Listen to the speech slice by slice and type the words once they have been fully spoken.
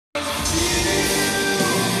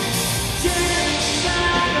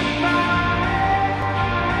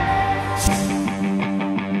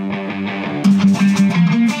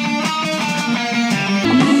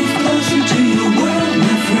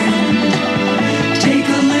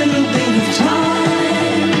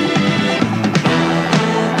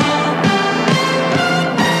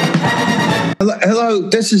So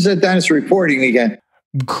this is a Dennis reporting again.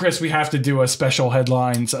 Chris, we have to do a special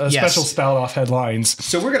headlines, special spout off headlines.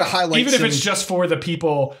 So we're going to highlight, even if it's just for the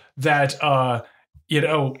people that listen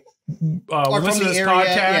to this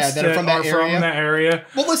podcast that are from that area.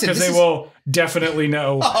 Well, listen, because they will definitely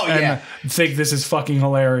know and think this is fucking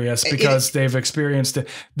hilarious because they've experienced it.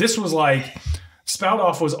 This was like spout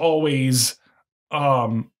off was always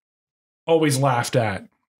laughed at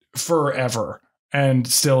forever. And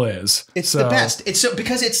still is. It's the best. It's so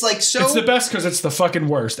because it's like so. It's the best because it's the fucking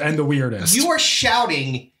worst and the weirdest. You are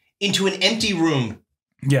shouting into an empty room.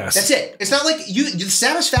 Yes, that's it. It's not like the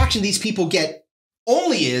satisfaction these people get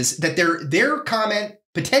only is that their comment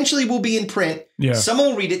potentially will be in print. Yeah, someone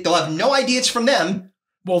will read it. They'll have no idea it's from them.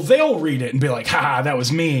 Well, they'll read it and be like, "Ha, that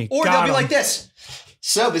was me." Or they'll be like this.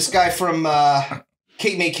 So this guy from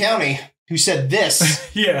Cape May County who said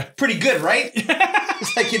this. Yeah, pretty good, right?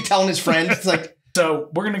 It's like you're telling his friend. It's like. So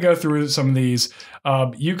we're gonna go through some of these.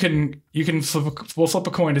 You can we'll flip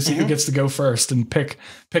a coin to see who gets to go first and pick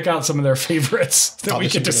out some of their favorites that we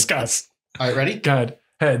can discuss. All right, ready? Go ahead.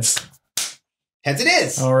 Heads. Heads it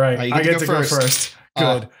is. All right. I get to go first.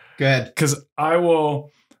 Good. Good. Because I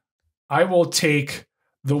will take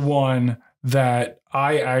the one that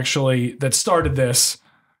that started this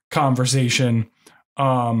conversation.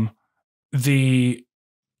 The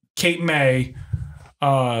Cape May.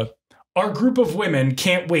 Our group of women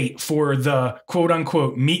can't wait for the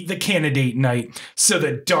quote-unquote meet the candidate night so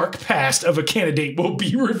the dark past of a candidate will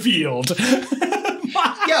be revealed. Yo, do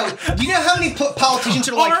you know how many politicians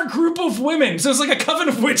are like... Our group of women. So it's like a coven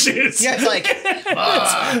of witches. Yeah, it's like...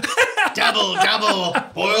 double,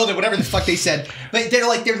 boiled, or whatever the fuck they said. But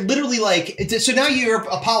they're literally like... So now you're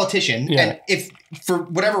a politician, and if, for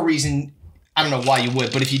whatever reason... I don't know why you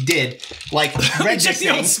would, but if you did, like, read this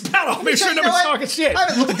thing. Spout off, make sure no one's talking shit. I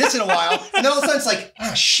haven't looked at this in a while. And then all of a sudden it's like,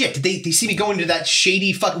 oh shit, did they see me go into that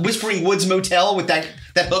shady fucking Whispering Woods motel with that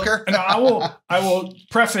hooker? And I will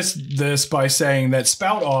preface this by saying that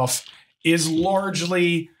spout off is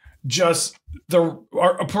largely just our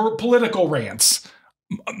political rants.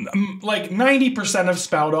 Like 90% of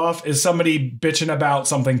spout off is somebody bitching about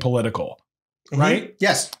something political. Right?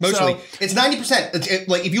 Yes, mostly. So, it's 90%.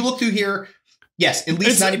 Like, if you look through here, yes, at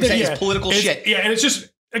least 90% is political shit. Yeah, and it's just,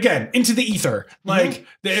 again, into the ether. Like,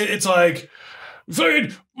 it's like,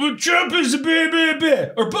 Trump is a blah,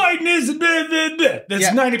 or Biden is a blah. That's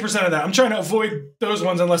 90% of that. I'm trying to avoid those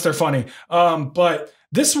ones unless they're funny. But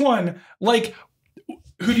this one, like...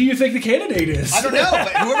 Who do you think the candidate is? I don't know,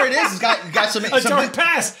 but whoever it is has got some dark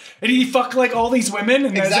past. And he fucked like all these women.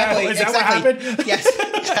 And exactly. Is that what happened? Yes,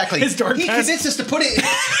 exactly. His dark past. He convinced us to put his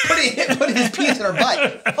penis in our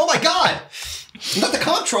butt. Oh my god! Not the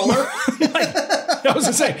comptroller. I was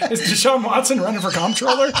gonna say, is Deshaun Watson running for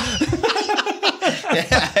comptroller?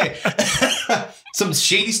 Some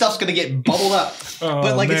shady stuff's gonna get bubbled up. Oh,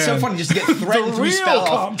 but it's so funny just to get threatened through spout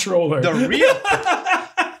off. Comptroller. The real.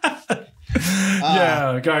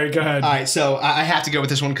 Go ahead. All right, so I have to go with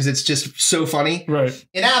this one because it's just so funny. Right.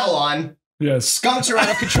 In Avalon, skunks are out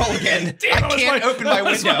of control again. I can't open my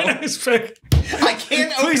window. I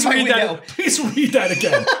can't open my window. Please read that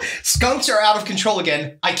again. Skunks are out of control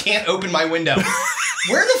again. I can't open my window.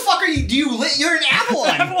 Where the fuck are you? You're in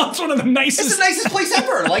Avalon. Avalon's one of the nicest. It's the nicest place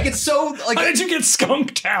ever. Like, it's so like. How did you get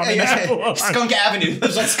Skunk Town in Avalon? Skunk Avenue.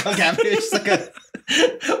 There's like Skunk Avenue. It's like a.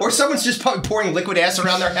 Or someone's just pouring liquid ass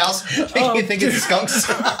around their house, making you think it's skunks.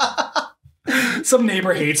 Some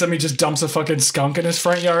neighbor hates him. He just dumps a fucking skunk in his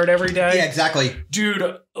front yard every day. Yeah, exactly.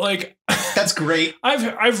 Dude, like that's great.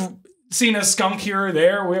 I've seen a skunk here or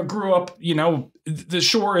there. We grew up, the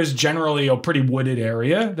shore is generally a pretty wooded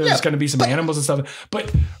area. There's going to be some animals and stuff. But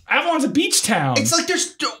Avalon's a beach town. It's like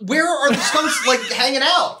where are the skunks like hanging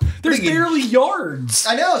out? There's barely yards.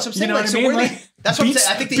 I know. That's what I'm saying. You know what I mean? Like, that's what I'm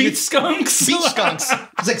saying. I think beach skunks. Beach skunks.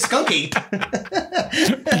 It's like skunk ape.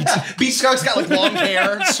 Beach skunks got like long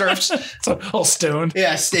hair, surfs. It's all stoned.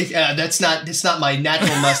 Yeah, that's not my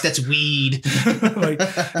natural musk. That's weed. Like,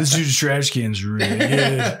 this dude's trash can's really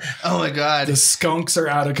good. Oh my god. The skunks are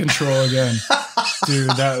out of control again. Dude,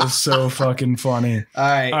 that was so fucking funny. All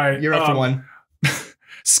right. You're up for one.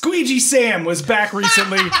 Squeegee Sam was back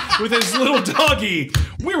recently with his little doggy.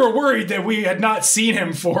 We were worried that we had not seen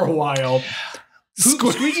him for a while.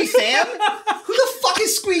 Squeegee Sam? Who the fuck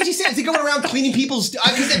is Squeegee Sam? Is he going around cleaning people's...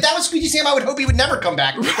 Because if that was Squeegee Sam, I would hope he would never come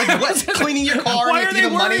back. Like, what? Cleaning your car? Why are they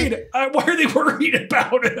worried? Why are they worried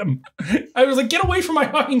about him? I was like, get away from my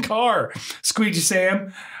fucking car, Squeegee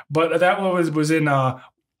Sam. But that one was in... I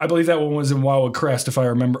believe that one was in Wildwood Crest, if I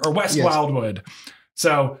remember. Or West Wildwood.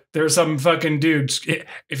 So there's some fucking dudes.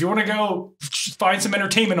 If you want to go find some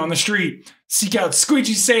entertainment on the street, seek out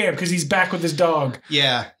Squeegee Sam because he's back with his dog.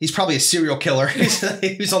 Yeah, he's probably a serial killer.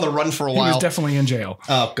 He was on the run for a while. He was definitely in jail.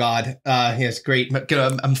 Oh, God. It's great.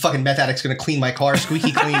 I'm fucking meth addict's going to clean my car.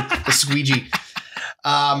 Squeaky clean. The squeegee.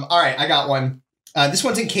 All right, I got one. This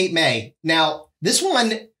one's in Cape May. Now, this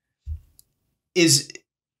one is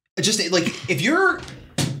just like if you're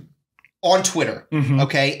on Twitter,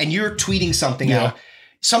 okay, and you're tweeting something out,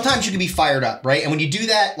 sometimes you can be fired up, right? And when you do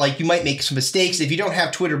that, like you might make some mistakes. If you don't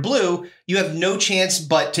have Twitter Blue, you have no chance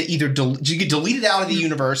but to either you get deleted out of the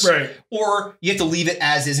universe, right, or you have to leave it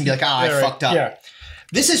as is and be like, I fucked up. Yeah.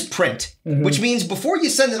 This is print, which means before you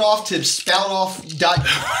send it off to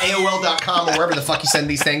spoutoff.aol.com or wherever the fuck you send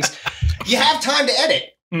these things, you have time to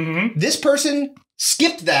edit. This person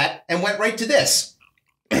skipped that and went right to this.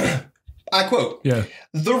 I quote,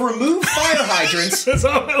 the remove fire hydrants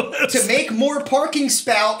to make more parking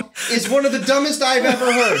spout is one of the dumbest I've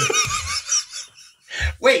ever heard.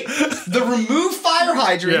 Wait, the remove fire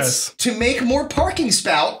hydrants to make more parking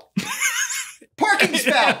spout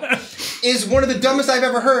is one of the dumbest I've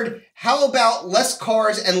ever heard. How about less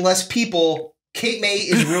cars and less people? Cape May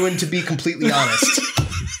is ruined, to be completely honest.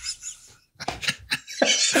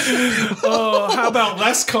 Oh, how about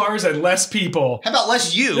less cars and less people? How about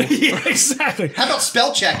less you? Yeah, exactly. How about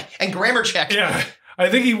spell check and grammar check? Yeah. I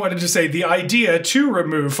think he wanted to say the idea to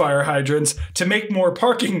remove fire hydrants to make more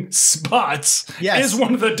parking spots is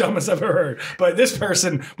one of the dumbest I've ever heard. But this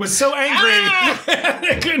person was so angry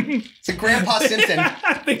they couldn't. It's a Grandpa Simpson.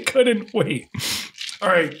 They couldn't wait. All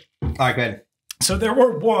right. All right, go ahead. So there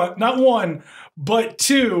were not one, but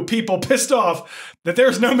two people pissed off that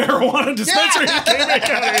there's no marijuana dispensary in Cape May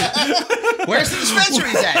County. Where's the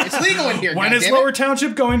dispensaries at? It's legal in here. When is Lower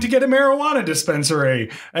Township going to get a marijuana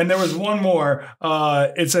dispensary? And there was one more.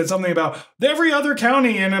 It said something about every other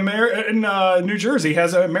county in New Jersey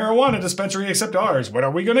has a marijuana dispensary except ours. When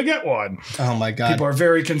are we going to get one? Oh my God! People are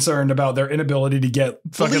very concerned about their inability to get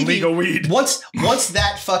fucking legal weed. Once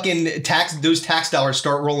that fucking those tax dollars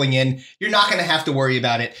start rolling in, you're not going to have to worry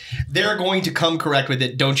about it. They're going to come correct with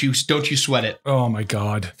it. Don't you sweat it. Oh my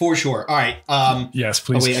God. For sure. All right. Yes,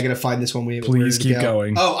 please. Oh wait, I gotta find this one. Please keep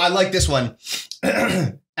going. Oh, I like this one.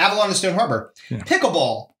 Avalon and Stone Harbor. Yeah.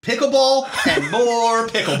 Pickleball, and more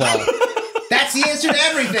pickleball. That's the answer to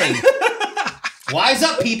everything. Wise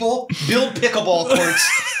up, people. Build pickleball courts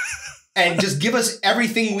and just give us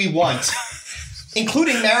everything we want,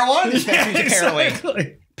 including marijuana dispensaries.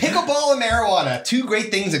 Apparently. Pickleball and marijuana, two great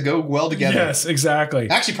things that go well together. Yes, exactly.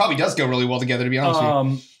 Actually, probably does go really well together, to be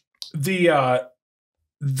honest with you.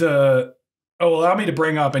 Allow me to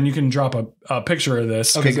bring up, and you can drop a picture of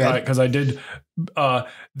this because I did.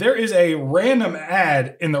 There is a random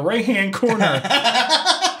ad in the right-hand corner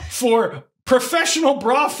for professional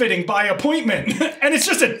bra fitting by appointment, and it's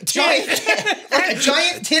just a giant, like a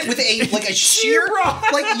giant tit with a sheer bra.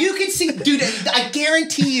 Like you can see, dude. I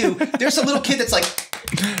guarantee you, there's a little kid that's like.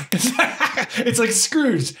 It's like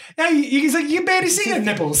Scrooge. He's like, you barely see your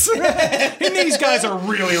nipples. And these guys are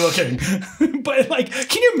really looking. But like,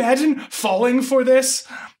 can you imagine falling for this?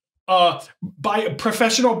 By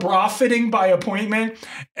professional bra fitting by appointment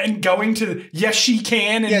and going to Yes She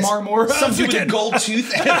Can in Marmora. Something with a gold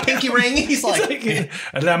tooth and a pinky ring. He's like,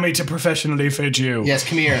 allow me to professionally fit you. Yes,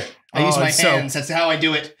 come here. I use my hands. That's how I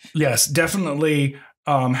do it. Yes, definitely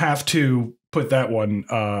have to put that one,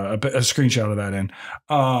 a screenshot of that in.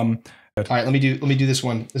 All right, let me do this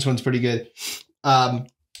one. This one's pretty good.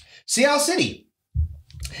 Seattle City.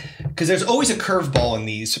 Because there's always a curveball in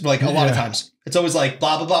these, like a lot of times. It's always like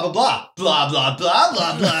blah, blah, blah, blah, blah, blah, blah, blah,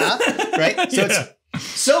 blah, blah, right? So it's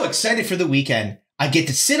so excited for the weekend. I get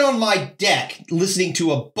to sit on my deck listening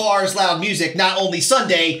to a bar's loud music, not only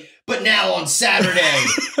Sunday, but now on Saturday.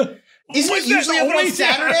 Isn't it usually on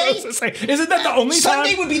Saturday? Isn't that the only time?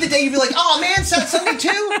 Sunday would be the day you'd be like, oh man, Sunday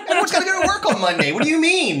too? Everyone's got to go to work on Monday. What do you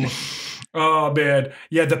mean? Oh, man.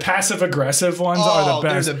 Yeah, the passive-aggressive ones are the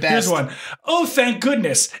best. They're the best. Here's one. Oh, thank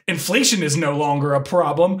goodness. Inflation is no longer a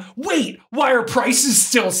problem. Wait, why are prices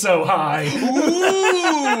still so high?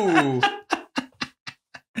 Ooh.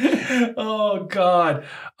 Oh, God.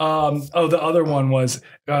 The other one was,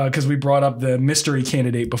 because we brought up the mystery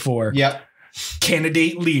candidate before. Yep.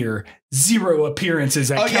 Candidate Lear, 0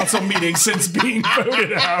 appearances at council meetings since being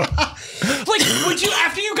voted out. Like, would you,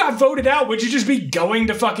 after you got voted out, would you just be going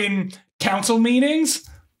to fucking council meetings?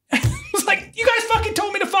 It's like, you guys fucking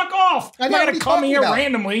told me to fuck off. I'm not going to come here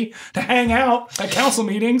randomly to hang out at council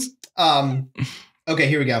meetings. Okay,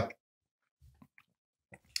 here we go.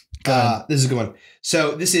 This is a good one.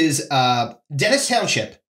 So this is Dennis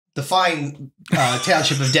Township, the fine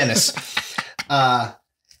township of Dennis.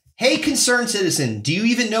 Hey, concerned citizen, do you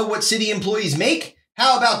even know what city employees make?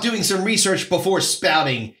 How about doing some research before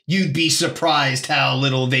spouting? You'd be surprised how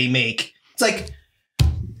little they make. It's like,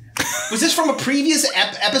 was this from a previous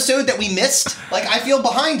episode that we missed? Like, I feel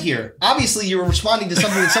behind here. Obviously, you were responding to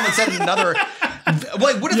something that someone said in another.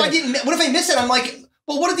 What if I didn't? What if I missed it? I'm like,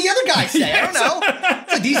 well, what did the other guy say? I don't know.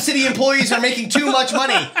 It's like, these city employees are making too much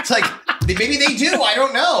money. It's like, maybe they do. I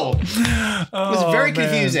don't know. It was very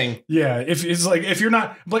confusing. Yeah, if it's like, if you're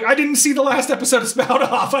not like, I didn't see the last episode of Spout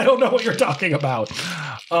Off. I don't know what you're talking about.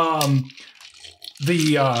 I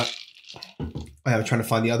was trying to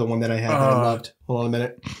find the other one that I had that I loved. Hold on a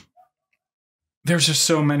minute. There's just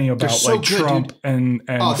so many about so like good, Trump dude. and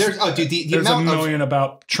dude, the there's amount a million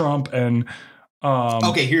about Trump and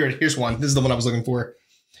okay, here's one. This is the one I was looking for.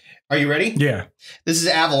 Are you ready? Yeah. This is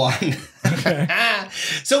Avalon. Okay.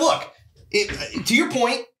 So look, to your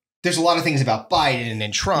point, there's a lot of things about Biden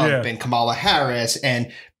and Trump and Kamala Harris,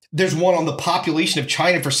 and there's one on the population of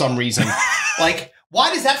China for some reason. Like,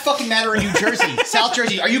 why does that fucking matter in New Jersey? South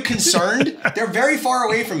Jersey, are you concerned? They're very far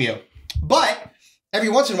away from you. But every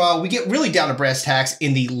once in a while, we get really down to brass tacks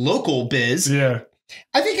in the local biz. Yeah.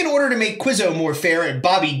 I think in order to make Quizzo more fair at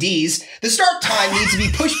Bobby D's, the start time needs to be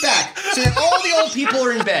pushed back so that all the old people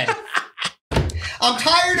are in bed. I'm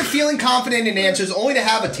tired of feeling confident in answers only to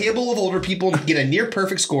have a table of older people get a near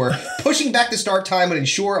perfect score. Pushing back the start time would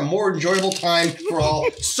ensure a more enjoyable time for all.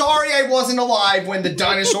 Sorry I wasn't alive when the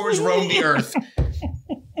dinosaurs roamed the earth.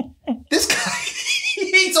 This guy,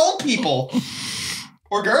 he hates old people.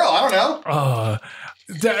 Or girl, I don't know.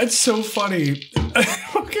 That's so funny.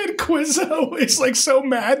 Fucking Quizzo is like so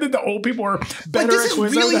mad that the old people are better like, this at Quizzo.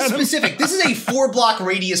 This is really specific. This is a 4-block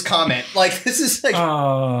radius comment. Like, this is like...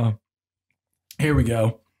 Here we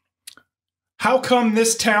go. How come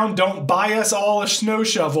this town don't buy us all a snow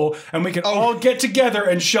shovel and we can all get together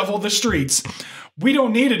and shovel the streets? We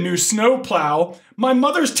don't need a new snow plow. My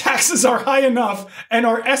mother's taxes are high enough and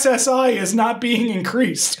our SSI is not being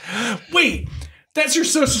increased. Wait, that's your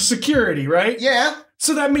Social Security, right? Yeah.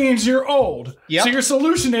 So that means you're old. Yep. So your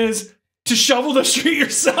solution is to shovel the street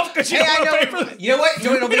yourself because you don't want to pay for You know what?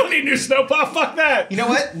 We don't need new snowplow. Fuck that. You know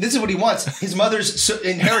what? This is what he wants. His mother's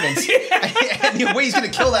inheritance. And the way he's going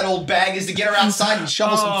to kill that old bag is to get her outside and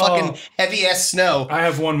shovel some fucking heavy-ass snow. I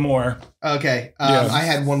have one more. Okay. I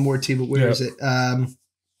had one more too, but where is it?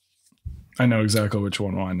 I know exactly which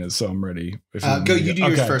one mine is, so I'm ready. Go, you do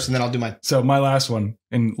yours first, and then I'll do mine. So my last one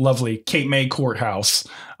in lovely Cape May Courthouse.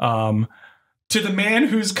 To the man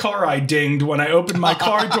whose car I dinged when I opened my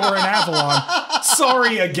car door in Avalon.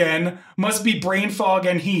 Sorry again. Must be brain fog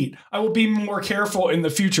and heat. I will be more careful in the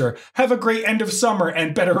future. Have a great end of summer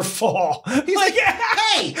and better fall. He's like,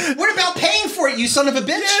 hey, what about paying for it, you son of a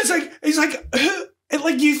bitch? Yeah, it's like, he's like,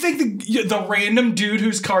 like you think the random dude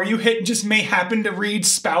whose car you hit just may happen to read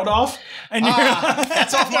Spout Off? And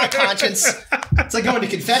that's off my conscience. It's like going to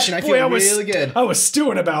confession. I feel really good. I was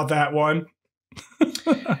stewing about that one.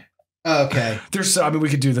 Okay. I mean, we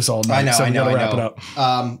could do this all night. I know. Wrap it up.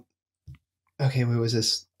 Okay, where was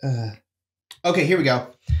this? Okay, here we go.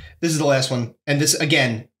 This is the last one. And this,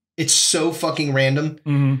 again, it's so fucking random.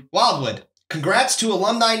 Mm-hmm. Wildwood. Congrats to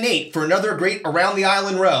alumni Nate for another great Around the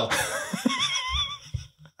Island row.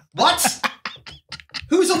 What?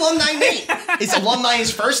 Who's alumni Nate? Is alumni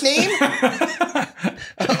his first name?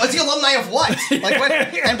 Is he alumni of what? Like what?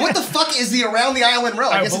 And what the fuck is the Around the Island row?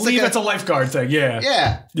 I believe it's a lifeguard thing.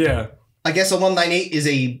 Yeah. Yeah. I guess alumni Nate is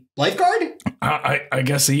a lifeguard? I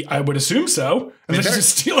guess I would assume so. And they're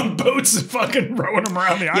just stealing boats and fucking rowing them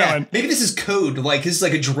around the island. Maybe this is code. Like, this is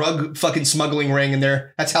like a drug fucking smuggling ring, and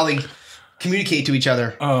that's how they communicate to each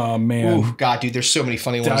other. Oh, man. Ooh, God, dude, there's so many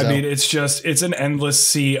funny ones. I mean, it's an endless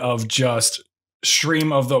sea of just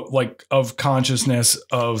stream of of consciousness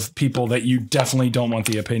of people that you definitely don't want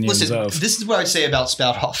the opinions of. This is what I say about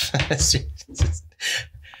Spout Off.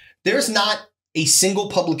 There's not a single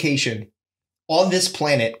publication on this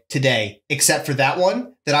planet today, except for that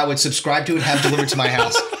one, that I would subscribe to and have delivered to my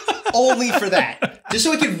house. Only for that. Just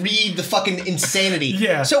so I could read the fucking insanity.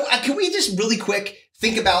 Yeah. So can we just really quick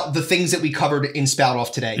think about the things that we covered in Spout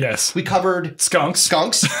Off today? Yes. We covered skunks.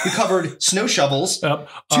 We covered snow shovels. Yep.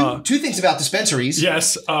 Two things about dispensaries.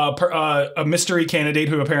 Yes. A mystery candidate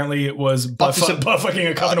who apparently was butt-fucking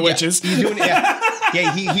a coven of witches. He's doing it.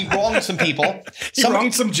 Yeah, he wronged some people. He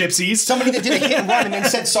wronged some gypsies. Somebody that did a hit and run and then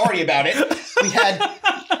said sorry about it.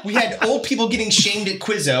 We had old people getting shamed at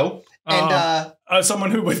Quizzo. And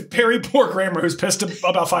someone who with very poor grammar who's pissed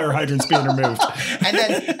about fire hydrants being removed. and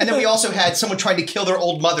then we also had someone trying to kill their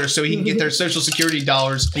old mother so he can get their Social Security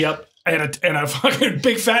dollars. Yep. And a fucking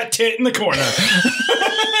big fat tit in the corner.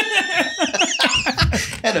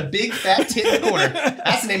 and a big fat tit in the corner.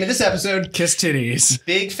 That's the name of this episode. Kiss titties.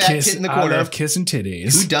 Big fat tit in the corner. I love kissing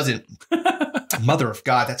titties. Who doesn't? Mother of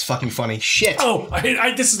God, that's fucking funny. Shit. Oh,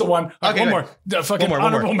 this is the one. Okay, one more.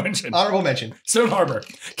 Honorable mention. Honorable mention. Stone Harbor.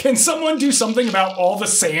 Can someone do something about all the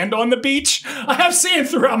sand on the beach? I have sand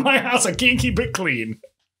throughout my house. I can't keep it clean.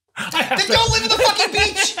 Then don't live in the fucking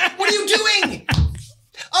beach. What are you doing?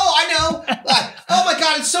 Oh, I know. Oh my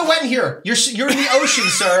God, it's so wet in here. You're in the ocean,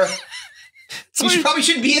 sir. You probably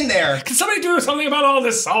shouldn't be in there. Can somebody do something about all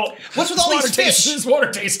this salt? What's with all these fish? This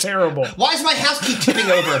water tastes terrible. Why does my house keep tipping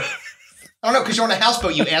over? I don't know, because you're on a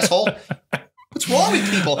houseboat, you asshole. What's wrong with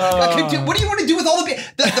people? What do you want to do with all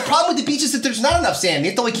the problem with the beach is that there's not enough sand. You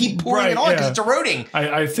have to like keep pouring it on because it's eroding.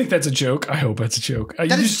 I think that's a joke. I hope that's a joke.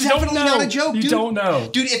 That is definitely not a joke, dude. You don't know.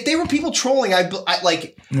 Dude, if they were people trolling, I just but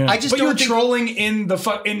don't you're think... trolling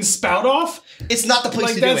in Spout Off? It's not the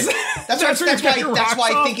place to do it. That's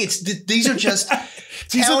why I think these are just...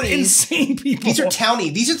 These are insane people. These are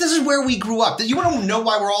townie. This is where we grew up. You want to know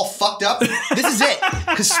why we're all fucked up? This is it.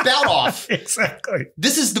 Because Spout Off. Exactly.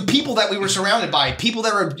 This is the people that we were surrounded by. People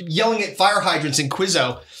that were yelling at fire hydrants in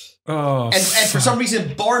Quizzo. Oh, and for some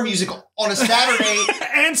reason, bar music on a Saturday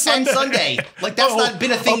and Sunday. Like, that's not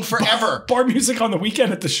been a thing forever. Bar music on the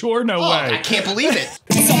weekend at the shore? No way. I can't believe it.